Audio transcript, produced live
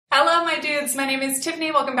dudes, my name is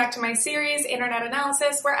Tiffany. Welcome back to my series, Internet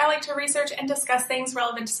Analysis, where I like to research and discuss things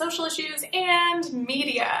relevant to social issues and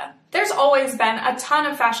media. There's always been a ton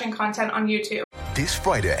of fashion content on YouTube. This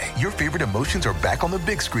Friday, your favorite emotions are back on the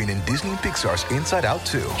big screen in Disney and Pixar's Inside Out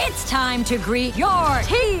 2. It's time to greet your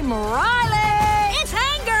Team Riley! It's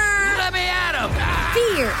anger! Let me at him!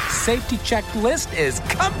 Fear! Safety checklist is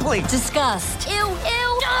complete! Disgust! Ew,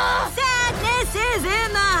 ew! Sadness is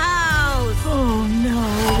in the house! Oh, no.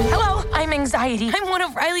 Hello, I'm anxiety. I'm one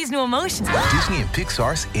of Riley's new emotions. Disney and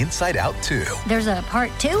Pixar's Inside Out 2. There's a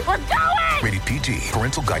part 2? We're going! Rated PG.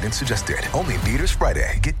 Parental guidance suggested. Only in theaters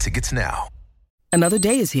Friday. Get tickets now. Another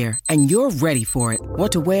day is here, and you're ready for it.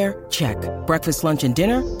 What to wear? Check. Breakfast, lunch, and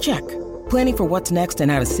dinner? Check. Planning for what's next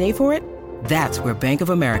and how to save for it? That's where Bank of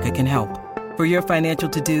America can help. For your financial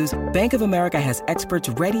to-dos, Bank of America has experts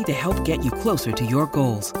ready to help get you closer to your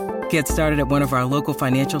goals. Get started at one of our local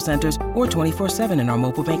financial centers or 24/7 in our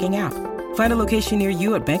mobile banking app. Find a location near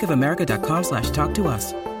you at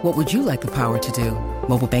bankofamerica.com/talktous. What would you like the power to do?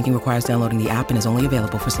 Mobile banking requires downloading the app and is only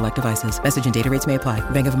available for select devices. Message and data rates may apply.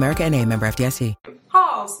 Bank of America N.A., member FDIC.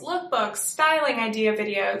 Hauls, lookbooks, styling idea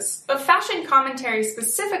videos. But fashion commentary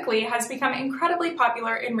specifically has become incredibly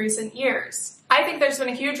popular in recent years. I think there's been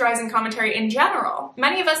a huge rise in commentary in general.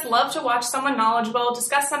 Many of us love to watch someone knowledgeable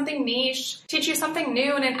discuss something niche, teach you something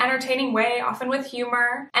new in an entertaining way, often with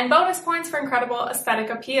humor, and bonus points for incredible aesthetic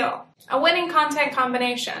appeal. A winning content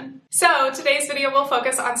combination. So today's video will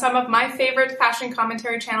focus on some of my favorite fashion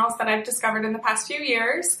commentary channels that I've discovered in the past few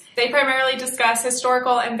years. They primarily discuss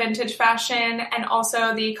historical and vintage fashion and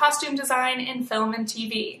also the costume design in film and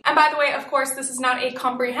TV. And by the way, of course, this is not a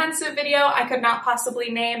comprehensive video. I could not possibly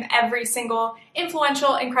name every single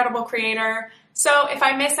influential, incredible creator. So if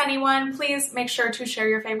I miss anyone, please make sure to share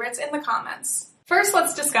your favorites in the comments. First,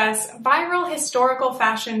 let's discuss viral historical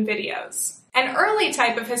fashion videos. An early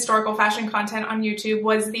type of historical fashion content on YouTube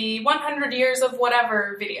was the 100 years of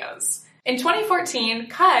whatever videos. In 2014,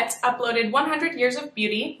 Cut uploaded 100 Years of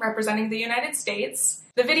Beauty, representing the United States.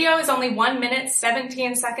 The video is only 1 minute,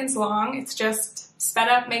 17 seconds long. It's just sped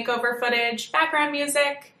up makeover footage, background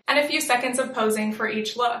music, and a few seconds of posing for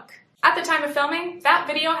each look. At the time of filming, that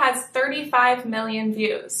video has 35 million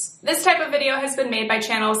views. This type of video has been made by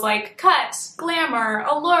channels like Cut, Glamour,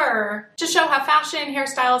 Allure, to show how fashion,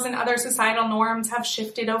 hairstyles, and other societal norms have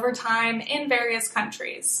shifted over time in various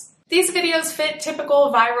countries. These videos fit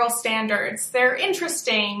typical viral standards. They're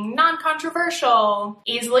interesting, non-controversial,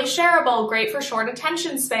 easily shareable, great for short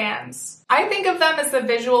attention spans. I think of them as the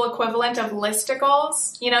visual equivalent of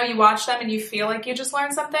listicles. You know, you watch them and you feel like you just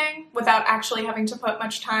learned something without actually having to put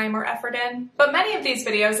much time or effort in. But many of these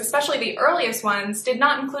videos, especially the earliest ones, did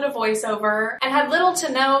not include a voiceover and had little to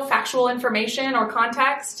no factual information or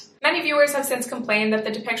context. Many viewers have since complained that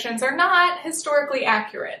the depictions are not historically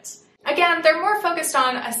accurate. Again, they're more focused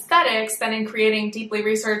on aesthetics than in creating deeply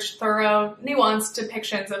researched, thorough, nuanced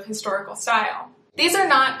depictions of historical style. These are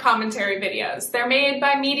not commentary videos. They're made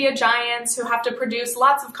by media giants who have to produce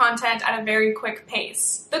lots of content at a very quick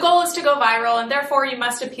pace. The goal is to go viral, and therefore you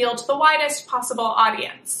must appeal to the widest possible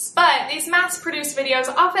audience. But these mass-produced videos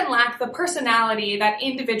often lack the personality that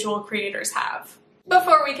individual creators have.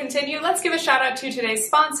 Before we continue, let's give a shout out to today's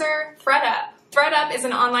sponsor, thredUP. thredUP is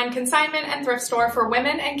an online consignment and thrift store for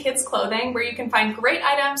women and kids clothing where you can find great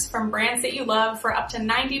items from brands that you love for up to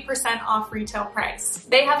 90% off retail price.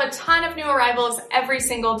 They have a ton of new arrivals every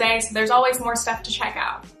single day, so there's always more stuff to check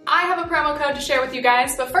out. I have a promo code to share with you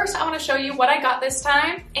guys, but first I want to show you what I got this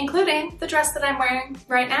time, including the dress that I'm wearing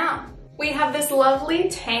right now. We have this lovely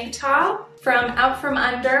tank top from Out From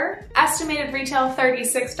Under. Estimated retail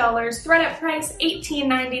 $36, thredUP price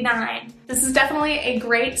 $18.99. This is definitely a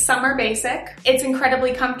great summer basic. It's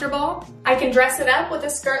incredibly comfortable. I can dress it up with a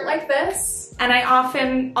skirt like this, and I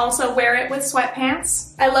often also wear it with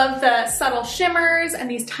sweatpants. I love the subtle shimmers and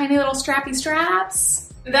these tiny little strappy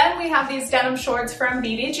straps. Then we have these denim shorts from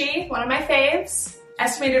BDG, one of my faves.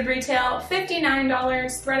 Estimated retail $59,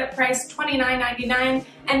 thredUP price $29.99,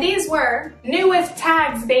 and these were new with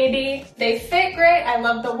tags, baby. They fit great. I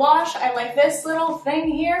love the wash. I like this little thing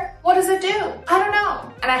here. What does it do? I don't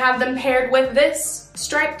know. And I have them paired with this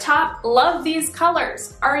striped top. Love these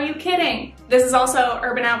colors. Are you kidding? This is also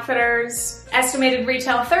Urban Outfitters. Estimated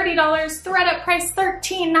retail $30, thredUP price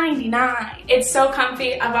 $13.99. It's so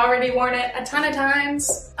comfy. I've already worn it a ton of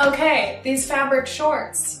times. Okay, these fabric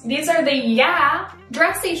shorts. These are the Yeah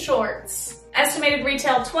dressy shorts. Estimated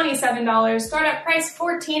retail $27, thredUP price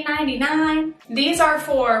 $14.99. These are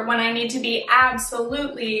for when I need to be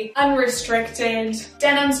absolutely unrestricted.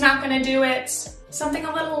 Denim's not gonna do it. Something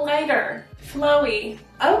a little lighter, flowy.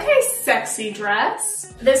 Okay, sexy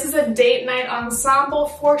dress. This is a date night ensemble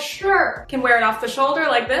for sure. Can wear it off the shoulder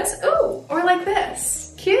like this, ooh, or like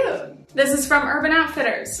this. Cute. This is from Urban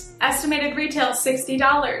Outfitters. Estimated retail $60.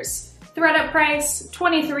 ThredUp price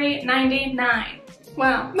 $23.99.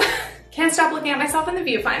 Wow. Can't stop looking at myself in the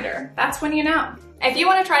viewfinder. That's when you know. If you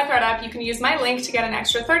want to try ThredUp, you can use my link to get an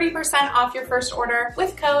extra 30% off your first order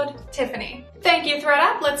with code Tiffany. Thank you,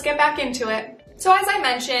 ThredUp. Let's get back into it. So as I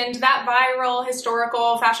mentioned, that viral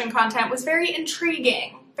historical fashion content was very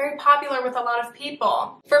intriguing, very popular with a lot of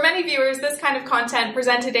people. For many viewers, this kind of content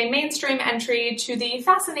presented a mainstream entry to the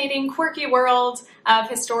fascinating, quirky world of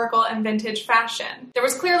historical and vintage fashion. There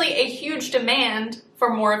was clearly a huge demand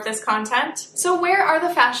for more of this content. So where are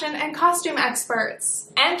the fashion and costume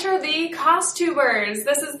experts? Enter the costubers.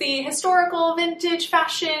 This is the historical vintage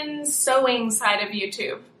fashion sewing side of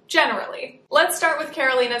YouTube. Generally. Let's start with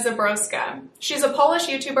Karolina Zabrowska. She's a Polish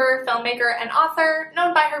YouTuber, filmmaker, and author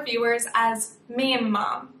known by her viewers as Meme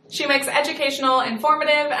Mom. She makes educational,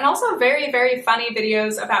 informative, and also very, very funny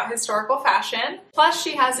videos about historical fashion. Plus,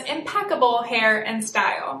 she has impeccable hair and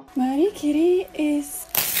style. Marie Curie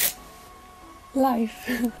is life.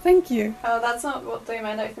 Thank you. Oh, that's not what they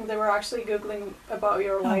meant. I think they were actually Googling about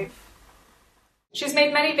your life. She's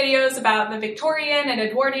made many videos about the Victorian and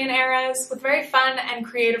Edwardian eras with very fun and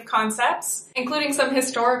creative concepts, including some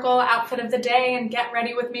historical outfit of the day and get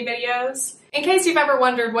ready with me videos. In case you've ever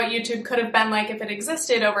wondered what YouTube could have been like if it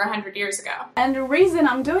existed over 100 years ago. And the reason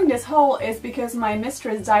I'm doing this haul is because my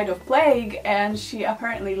mistress died of plague and she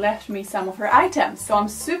apparently left me some of her items, so I'm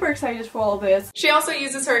super excited for all this. She also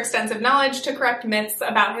uses her extensive knowledge to correct myths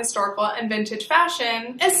about historical and vintage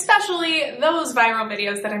fashion, especially those viral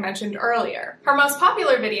videos that I mentioned earlier. Her most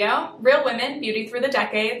popular video, Real Women, Beauty Through the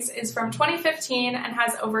Decades, is from 2015 and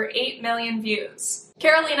has over 8 million views.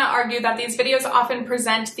 Karolina argued that these videos often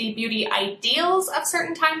present the beauty ideals of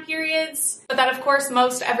certain time periods, but that of course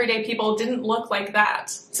most everyday people didn't look like that.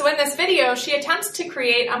 So in this video, she attempts to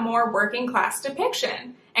create a more working class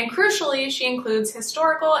depiction, and crucially, she includes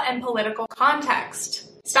historical and political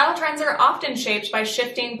context. Style trends are often shaped by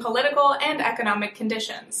shifting political and economic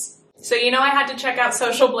conditions. So you know I had to check out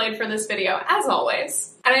Social Blade for this video, as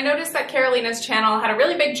always. And I noticed that Karolina's channel had a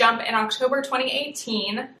really big jump in October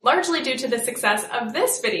 2018, largely due to the success of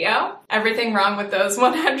this video. Everything wrong with those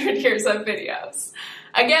 100 years of videos.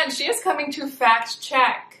 Again, she is coming to fact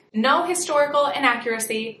check. No historical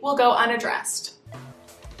inaccuracy will go unaddressed.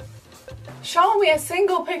 Show me a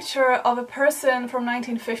single picture of a person from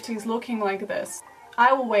 1950s looking like this.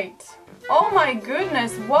 I will wait. Oh my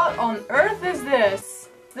goodness, what on earth is this?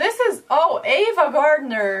 This is, oh, Ava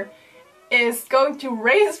Gardner is going to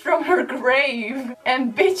raise from her grave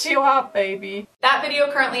and beat you up, baby. That video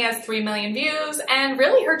currently has 3 million views, and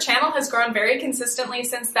really her channel has grown very consistently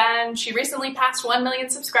since then. She recently passed 1 million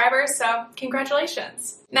subscribers, so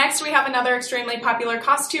congratulations. Next, we have another extremely popular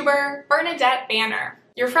costuber, Bernadette Banner,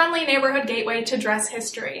 your friendly neighborhood gateway to dress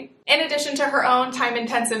history. In addition to her own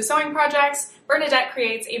time-intensive sewing projects, Bernadette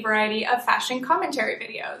creates a variety of fashion commentary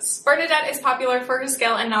videos. Bernadette is popular for her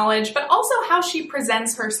skill and knowledge, but also how she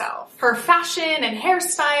presents herself. Her fashion and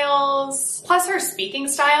hairstyles, plus her speaking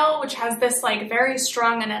style, which has this like very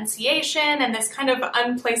strong enunciation and this kind of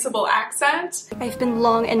unplaceable accent. I've been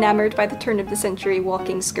long enamored by the turn-of-the-century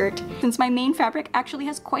walking skirt, since my main fabric actually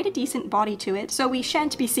has quite a decent body to it, so we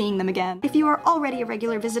shan't be seeing them again. If you are already a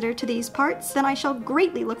regular visitor to these parts, then I shall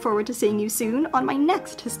greatly look forward to seeing you soon on my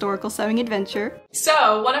next historical sewing adventure.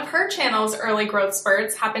 So, one of her channel's early growth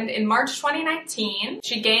spurts happened in March 2019.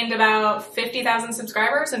 She gained about 50,000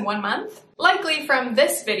 subscribers in 1 month. Likely from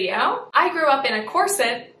this video, I grew up in a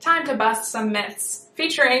corset, time to bust some myths,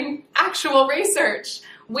 featuring actual research.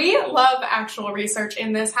 We love actual research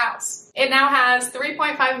in this house. It now has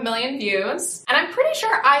 3.5 million views, and I'm pretty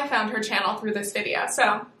sure I found her channel through this video,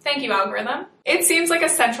 so thank you, algorithm. It seems like a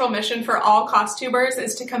central mission for all costubers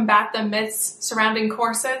is to combat the myths surrounding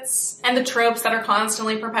corsets and the tropes that are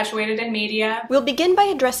constantly perpetuated in media. We'll begin by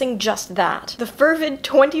addressing just that. The fervid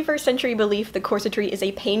 21st century belief that corsetry is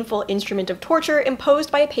a painful instrument of torture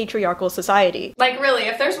imposed by a patriarchal society. Like really,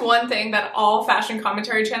 if there's one thing that all fashion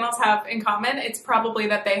commentary channels have in common, it's probably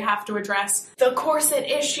that they have to address the corset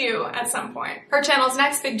issue at some point. Her channel's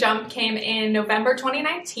next big jump came in November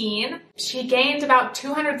 2019. She gained about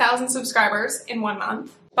 200,000 subscribers in 1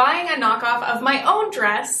 month, buying a knockoff of my own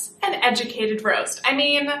dress, An Educated Roast. I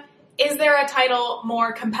mean, is there a title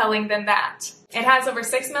more compelling than that? It has over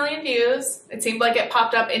 6 million views. It seemed like it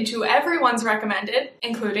popped up into everyone's recommended,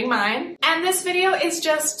 including mine. And this video is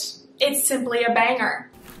just, it's simply a banger.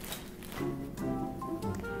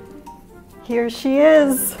 Here she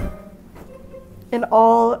is.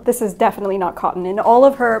 this is definitely not cotton, in all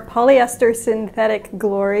of her polyester synthetic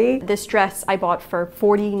glory. This dress I bought for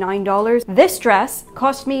 $49. This dress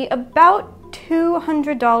cost me about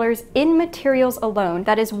 $200 in materials alone.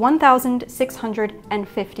 That is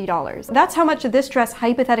 $1,650. That's how much this dress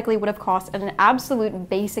hypothetically would have cost at an absolute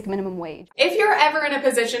basic minimum wage. If you're ever in a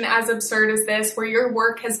position as absurd as this, where your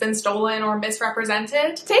work has been stolen or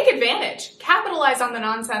misrepresented, take advantage. Capitalize on the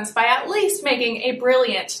nonsense by at least making a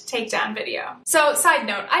brilliant takedown video. So, side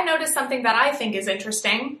note, I noticed something that I think is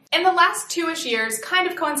interesting. In the last 2-ish years, kind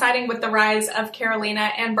of coinciding with the rise of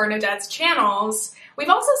Carolina and Bernadette's channels, we've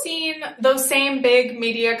also seen those same big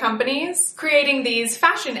media companies creating these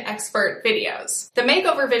fashion expert videos. The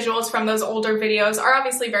makeover visuals from those older videos are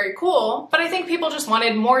obviously very cool, but I think people just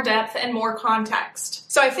wanted more depth and more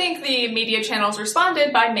context. So I think the media channels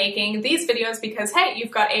responded by making these videos because, hey, you've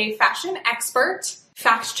got a fashion expert,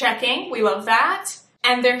 fact-checking, we love that,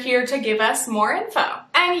 and they're here to give us more info.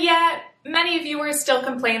 And yet, many viewers still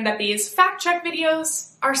complain that these fact-check videos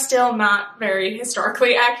are still not very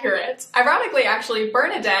historically accurate. Ironically, actually,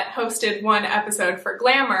 Bernadette hosted one episode for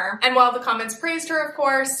Glamour, and while the comments praised her, of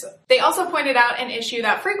course, they also pointed out an issue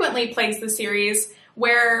that frequently plagues the series,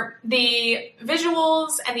 where the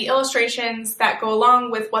visuals and the illustrations that go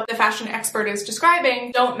along with what the fashion expert is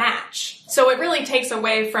describing don't match. So it really takes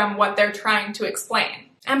away from what they're trying to explain.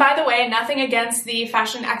 And by the way, nothing against the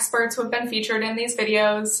fashion experts who have been featured in these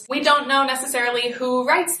videos. We don't know necessarily who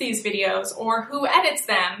writes these videos or who edits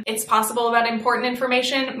them. It's possible that important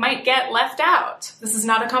information might get left out. This is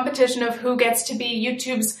not a competition of who gets to be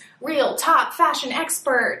YouTube's real top fashion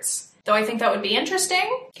experts. Though I think that would be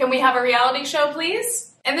interesting. Can we have a reality show,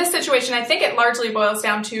 please? In this situation, I think it largely boils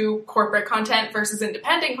down to corporate content versus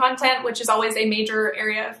independent content, which is always a major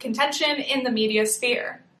area of contention in the media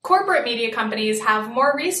sphere. Corporate media companies have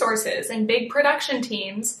more resources and big production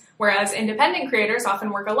teams, whereas independent creators often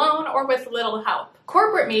work alone or with little help.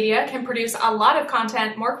 Corporate media can produce a lot of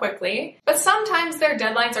content more quickly, but sometimes their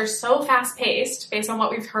deadlines are so fast-paced, based on what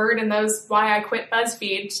we've heard in those Why I Quit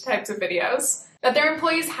BuzzFeed types of videos, that their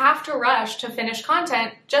employees have to rush to finish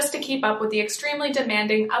content just to keep up with the extremely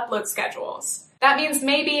demanding upload schedules. That means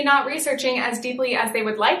maybe not researching as deeply as they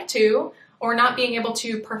would like to, or not being able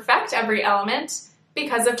to perfect every element,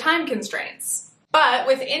 because of time constraints. But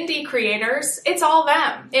with indie creators, it's all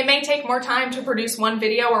them. It may take more time to produce one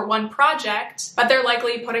video or one project, but they're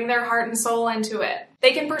likely putting their heart and soul into it.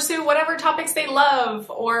 They can pursue whatever topics they love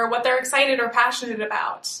or what they're excited or passionate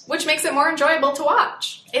about, which makes it more enjoyable to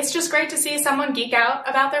watch. It's just great to see someone geek out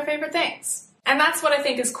about their favorite things. And that's what I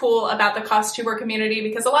think is cool about the CostTuber community,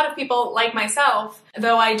 because a lot of people, like myself,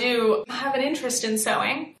 though I do have an interest in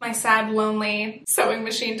sewing, my sad, lonely sewing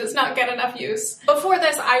machine does not get enough use. Before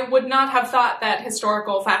this, I would not have thought that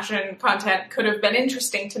historical fashion content could have been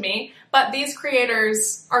interesting to me, but these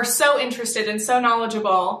creators are so interested and so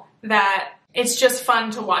knowledgeable that it's just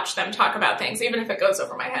fun to watch them talk about things, even if it goes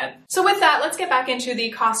over my head. So with that, let's get back into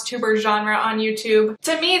the CostTuber genre on YouTube.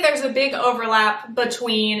 To me, there's a big overlap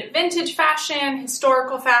between vintage fashion,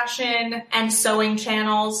 historical fashion, and sewing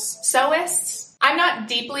channels. Sewists. I'm not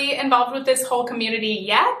deeply involved with this whole community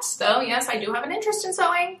yet, though yes, I do have an interest in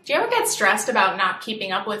sewing. Do you ever get stressed about not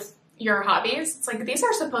keeping up with your hobbies? It's like, these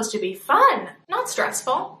are supposed to be fun, not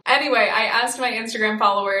stressful. Anyway, I asked my Instagram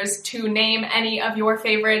followers to name any of your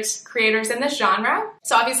favorite creators in this genre.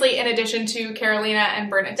 So obviously, in addition to Carolina and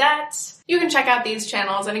Bernadette, you can check out these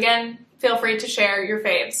channels, and again, feel free to share your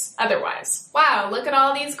faves otherwise. Wow, look at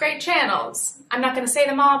all these great channels. I'm not going to say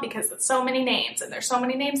them all because it's so many names, and there's so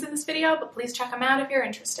many names in this video, but please check them out if you're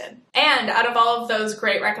interested. And out of all of those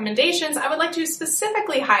great recommendations, I would like to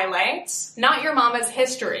specifically highlight Not Your Mama's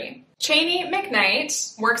History. Cheney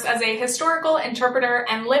McKnight works as a historical interpreter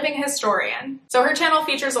and living historian. So her channel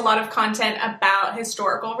features a lot of content about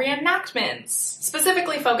historical reenactments,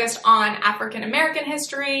 specifically focused on African American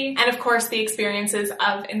history and, of course, the experiences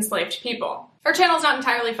of enslaved people. Her channel's not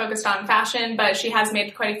entirely focused on fashion, but she has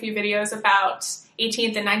made quite a few videos about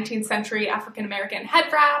 18th and 19th century African American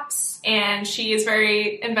head wraps, and she is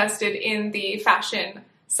very invested in the fashion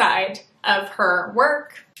side of her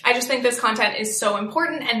work. I just think this content is so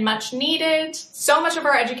important and much needed. So much of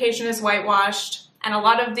our education is whitewashed, and a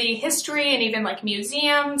lot of the history and even like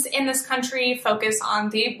museums in this country focus on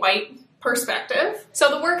the white perspective. So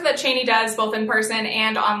the work that Cheney does both in person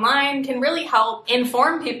and online can really help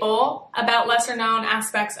inform people about lesser known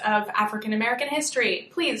aspects of African American history.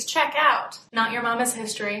 Please check out Not Your Mama's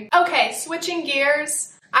History. Okay, switching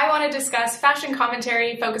gears. I want to discuss fashion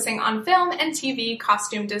commentary focusing on film and TV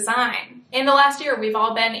costume design. In the last year, we've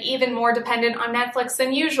all been even more dependent on Netflix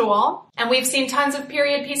than usual, and we've seen tons of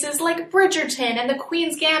period pieces like Bridgerton and The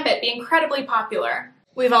Queen's Gambit be incredibly popular.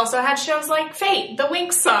 We've also had shows like Fate, The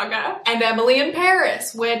Winx Saga, and Emily in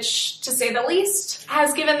Paris, which, to say the least,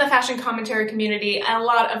 has given the fashion commentary community a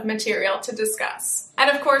lot of material to discuss. And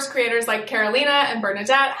of course, creators like Carolina and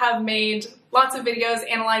Bernadette have made lots of videos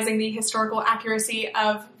analyzing the historical accuracy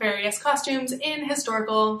of various costumes in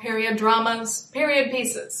historical period dramas, period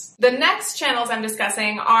pieces. The next channels I'm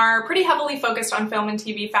discussing are pretty heavily focused on film and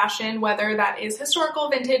TV fashion, whether that is historical,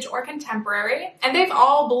 vintage, or contemporary, and they've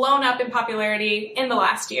all blown up in popularity in the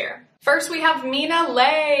last year. First, we have Mina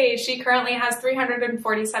Lay. She currently has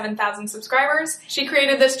 347,000 subscribers. She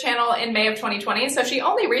created this channel in May of 2020, so she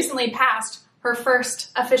only recently passed her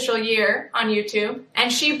first official year on YouTube,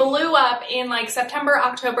 and she blew up in like September,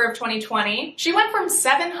 October of 2020. She went from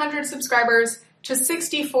 700 subscribers to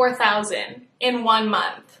 64,000 in 1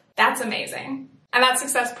 month. That's amazing. And that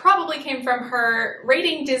success probably came from her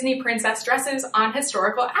rating Disney princess dresses on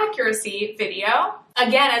historical accuracy video.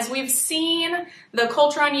 Again, as we've seen the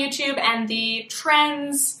culture on YouTube and the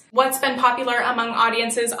trends, what's been popular among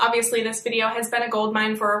audiences, obviously this video has been a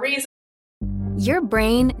goldmine for a reason. Your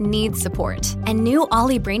brain needs support, and new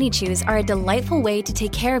Ollie Brainy Chews are a delightful way to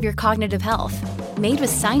take care of your cognitive health. Made with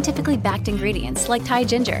scientifically backed ingredients like Thai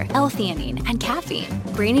ginger, L-theanine, and caffeine,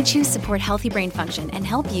 Brainy Chews support healthy brain function and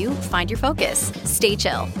help you find your focus, stay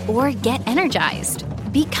chill, or get energized.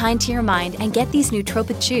 Be kind to your mind and get these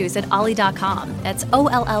nootropic chews at ollie.com. That's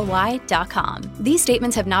OLLY.com. These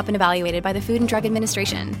statements have not been evaluated by the Food and Drug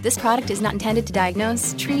Administration. This product is not intended to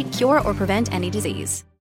diagnose, treat, cure, or prevent any disease.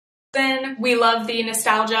 We love the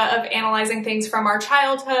nostalgia of analyzing things from our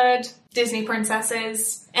childhood, Disney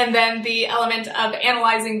princesses, and then the element of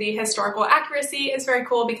analyzing the historical accuracy is very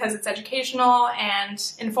cool because it's educational and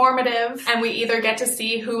informative, and we either get to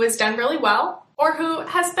see who has done really well or who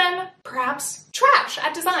has been perhaps trash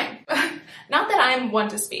at design. Not that I'm one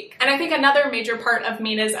to speak. And I think another major part of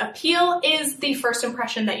Mina's appeal is the first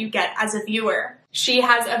impression that you get as a viewer. She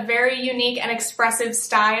has a very unique and expressive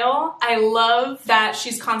style. I love that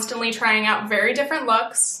she's constantly trying out very different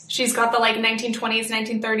looks. She's got the like 1920s,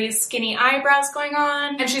 1930s skinny eyebrows going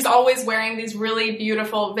on, and she's always wearing these really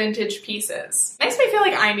beautiful vintage pieces. Makes me feel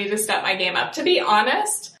like I need to step my game up. To be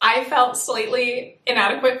honest, I felt slightly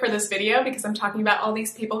inadequate for this video because I'm talking about all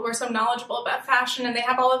these people who are so knowledgeable about fashion and they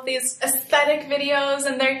have all of these aesthetic videos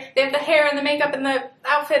and they have the hair and the makeup and the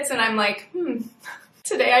outfits, and I'm like,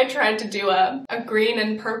 Today I tried to do a green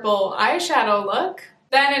and purple eyeshadow look.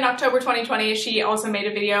 Then in October 2020, she also made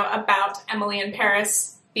a video about Emily in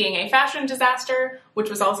Paris being a fashion disaster, which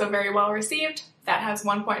was also very well received. That has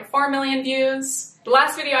 1.4 million views. The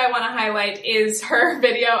last video I want to highlight is her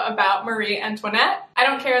video about Marie Antoinette. I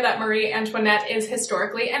don't care that Marie Antoinette is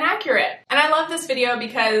historically inaccurate. And I love this video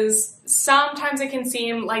because sometimes it can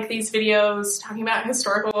seem like these videos talking about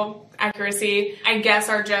historical accuracy, I guess,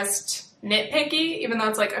 are just nitpicky, even though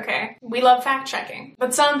it's like, okay, we love fact checking.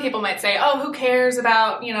 But some people might say, oh, who cares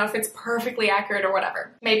about, if it's perfectly accurate or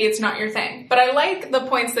whatever. Maybe it's not your thing. But I like the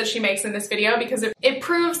points that she makes in this video because it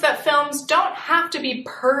proves that films don't have to be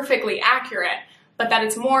perfectly accurate, but that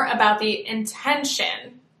it's more about the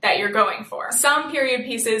intention that you're going for. Some period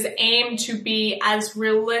pieces aim to be as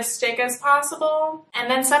realistic as possible, and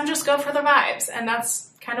then some just go for the vibes, and that's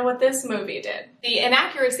kind of what this movie did. The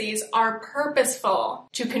inaccuracies are purposeful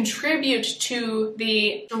to contribute to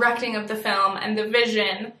the directing of the film and the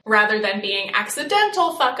vision rather than being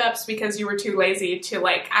accidental fuck-ups because you were too lazy to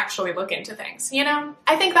actually look into things,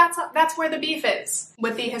 I think that's where the beef is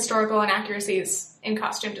with the historical inaccuracies in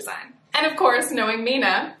costume design. And of course, knowing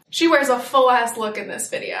Mina, she wears a full-ass look in this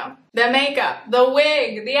video. The makeup, the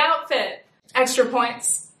wig, the outfit. Extra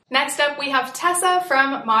points. Next up, we have Tessa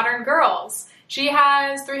from Modern Girls. She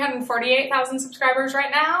has 348,000 subscribers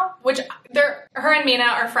right now, which her and Mina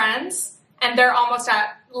are friends, and they're almost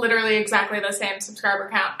at literally exactly the same subscriber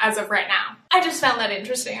count as of right now. I just found that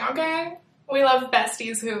interesting, okay? We love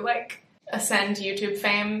besties who, ascend YouTube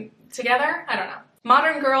fame together. I don't know.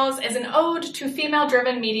 Modern Girls is an ode to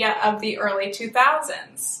female-driven media of the early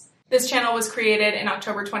 2000s. This channel was created in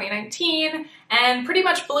October 2019 and pretty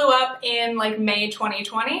much blew up in May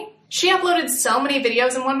 2020. She uploaded so many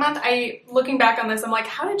videos in 1 month. Looking back on this, I'm like,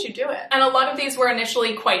 how did you do it? And a lot of these were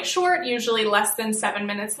initially quite short, usually less than 7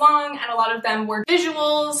 minutes long, and a lot of them were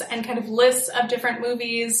visuals and kind of lists of different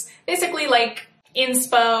movies, basically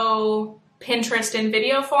inspo, Pinterest in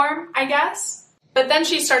video form, I guess. But then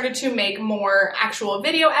she started to make more actual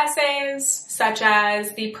video essays, such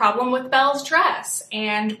as The Problem with Belle's Dress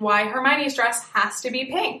and Why Hermione's Dress Has to Be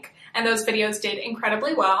Pink. And those videos did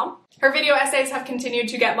incredibly well. Her video essays have continued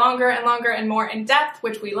to get longer and longer and more in depth,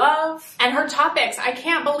 which we love. And her topics, I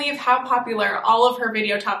can't believe how popular all of her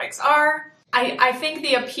video topics are. I think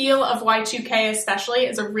the appeal of Y2K especially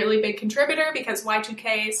is a really big contributor because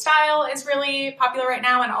Y2K style is really popular right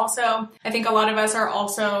now, and also I think a lot of us are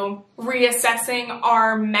also reassessing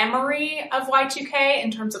our memory of Y2K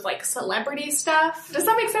in terms of like celebrity stuff. Does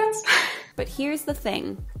that make sense? But here's the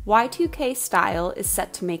thing, Y2K style is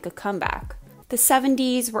set to make a comeback. The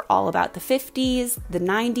 70s were all about the 50s, the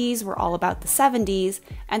 90s were all about the 70s,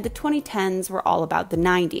 and the 2010s were all about the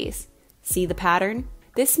 90s. See the pattern?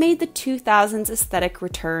 This made the 2000s aesthetic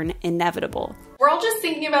return inevitable. We're all just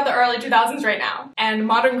thinking about the early 2000s right now, and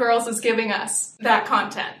Modern Girls is giving us that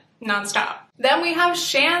content nonstop. Then we have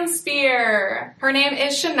Shanspear. Her name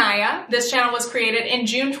is Shania. This channel was created in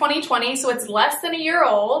June 2020, so it's less than a year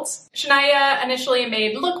old. Shania initially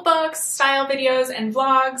made lookbooks, style videos, and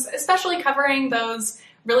vlogs, especially covering those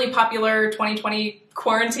really popular 2020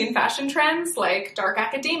 quarantine fashion trends like dark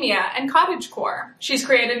academia and cottagecore. She's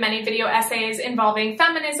created many video essays involving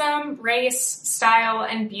feminism, race, style,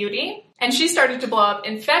 and beauty. And she started to blow up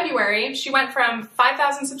in February. She went from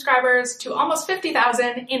 5,000 subscribers to almost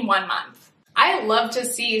 50,000 in 1 month. I love to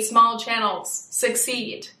see small channels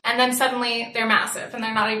succeed, and then suddenly they're massive and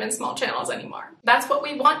they're not even small channels anymore. That's what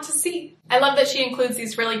we want to see. I love that she includes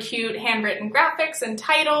these really cute handwritten graphics and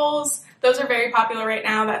titles. Those are very popular right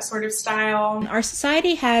now, that sort of style. Our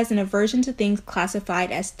society has an aversion to things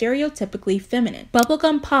classified as stereotypically feminine.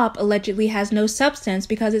 Bubblegum pop allegedly has no substance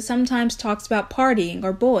because it sometimes talks about partying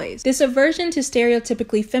or boys. This aversion to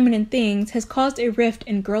stereotypically feminine things has caused a rift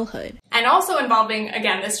in girlhood. And also involving,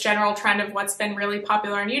 again, this general trend of what's been really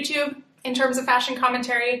popular on YouTube. In terms of fashion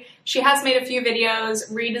commentary, she has made a few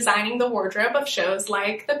videos redesigning the wardrobe of shows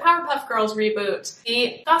like the Powerpuff Girls reboot,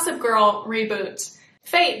 the Gossip Girl reboot,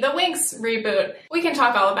 Fate, the Winx reboot. We can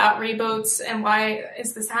talk all about reboots and why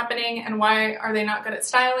is this happening and why are they not good at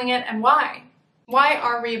styling it and why. Why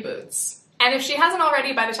are reboots? And if she hasn't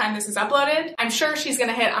already by the time this is uploaded, I'm sure she's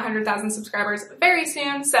gonna hit 100,000 subscribers very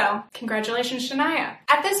soon, so congratulations, Shania.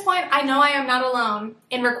 At this point, I know I am not alone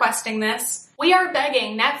in requesting this. We are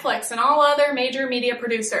begging Netflix and all other major media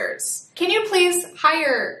producers. Can you please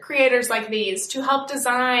hire creators like these to help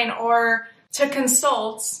design or to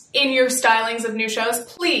consult in your stylings of new shows?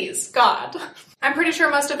 Please, God. I'm pretty sure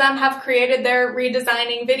most of them have created their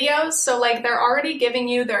redesigning videos, so like they're already giving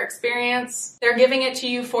you their experience. They're giving it to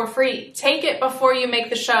you for free. Take it before you make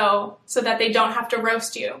the show so that they don't have to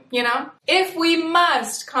roast you, you know? If we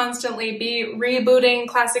must constantly be rebooting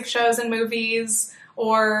classic shows and movies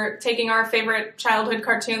or taking our favorite childhood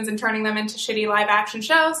cartoons and turning them into shitty live action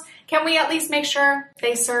shows, can we at least make sure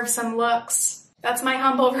they serve some looks? That's my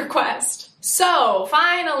humble request. So,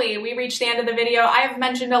 finally, we reached the end of the video. I have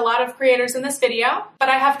mentioned a lot of creators in this video, but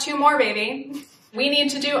I have 2 more, baby. We need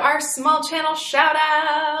to do our small channel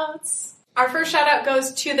shout-outs. Our first shout-out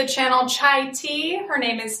goes to the channel Chai Tea. Her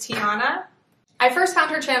name is Tiana. I first found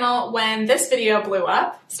her channel when this video blew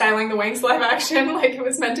up, styling the Winx live action like it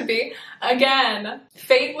was meant to be. Again,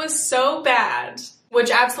 Fate was so bad, which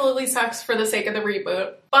absolutely sucks for the sake of the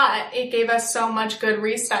reboot, but it gave us so much good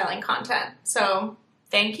restyling content. So,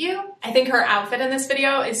 thank you. I think her outfit in this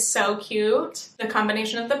video is so cute. The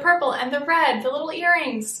combination of the purple and the red, the little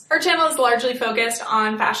earrings. Her channel is largely focused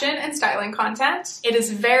on fashion and styling content. It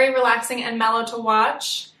is very relaxing and mellow to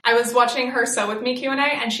watch. I was watching her Sew With Me Q&A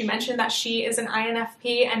and she mentioned that she is an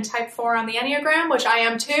INFP and type 4 on the Enneagram, which I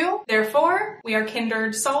am too. Therefore, we are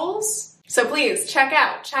kindred souls. So please check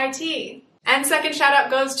out Chai Tea. And second shout out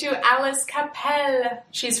goes to Alice Capel.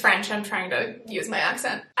 She's French, I'm trying to use my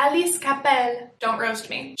accent. Alice Capel. Don't roast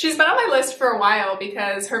me. She's been on my list for a while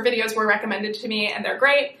because her videos were recommended to me and they're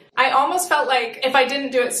great. I almost felt like if I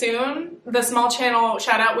didn't do it soon, the small channel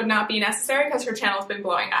shout out would not be necessary because her channel's been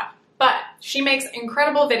blowing up. But she makes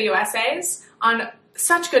incredible video essays on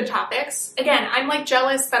such good topics. Again, I'm like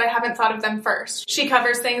jealous that I haven't thought of them first. She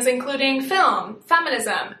covers things including film,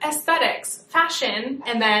 feminism, aesthetics, fashion,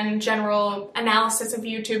 and then general analysis of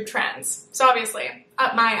YouTube trends. So obviously,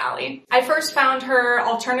 up my alley. I first found her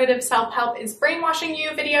Alternative Self-Help is Brainwashing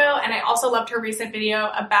You video, and I also loved her recent video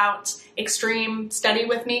about extreme study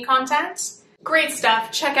with me content. Great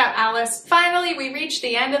stuff. Check out Alice. Finally, we reached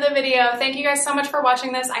the end of the video. Thank you guys so much for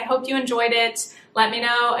watching this. I hope you enjoyed it. Let me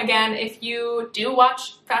know, again, if you do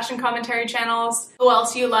watch fashion commentary channels, who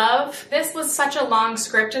else you love. This was such a long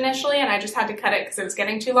script initially, and I just had to cut it because it was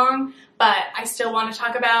getting too long. But I still want to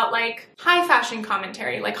talk about like high fashion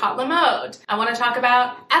commentary, like Hot La Mode. I want to talk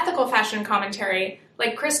about ethical fashion commentary,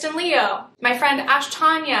 like Kristen Leo. My friend Ash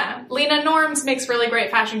Tanya. Lena Norms makes really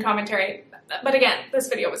great fashion commentary. But again, this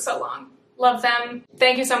video was so long. Love them.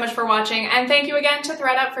 Thank you so much for watching. And thank you again to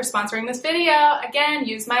ThredUp for sponsoring this video. Again,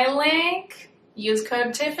 use my link. Use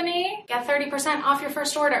code Tiffany. Get 30% off your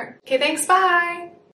first order. Okay, thanks. Bye.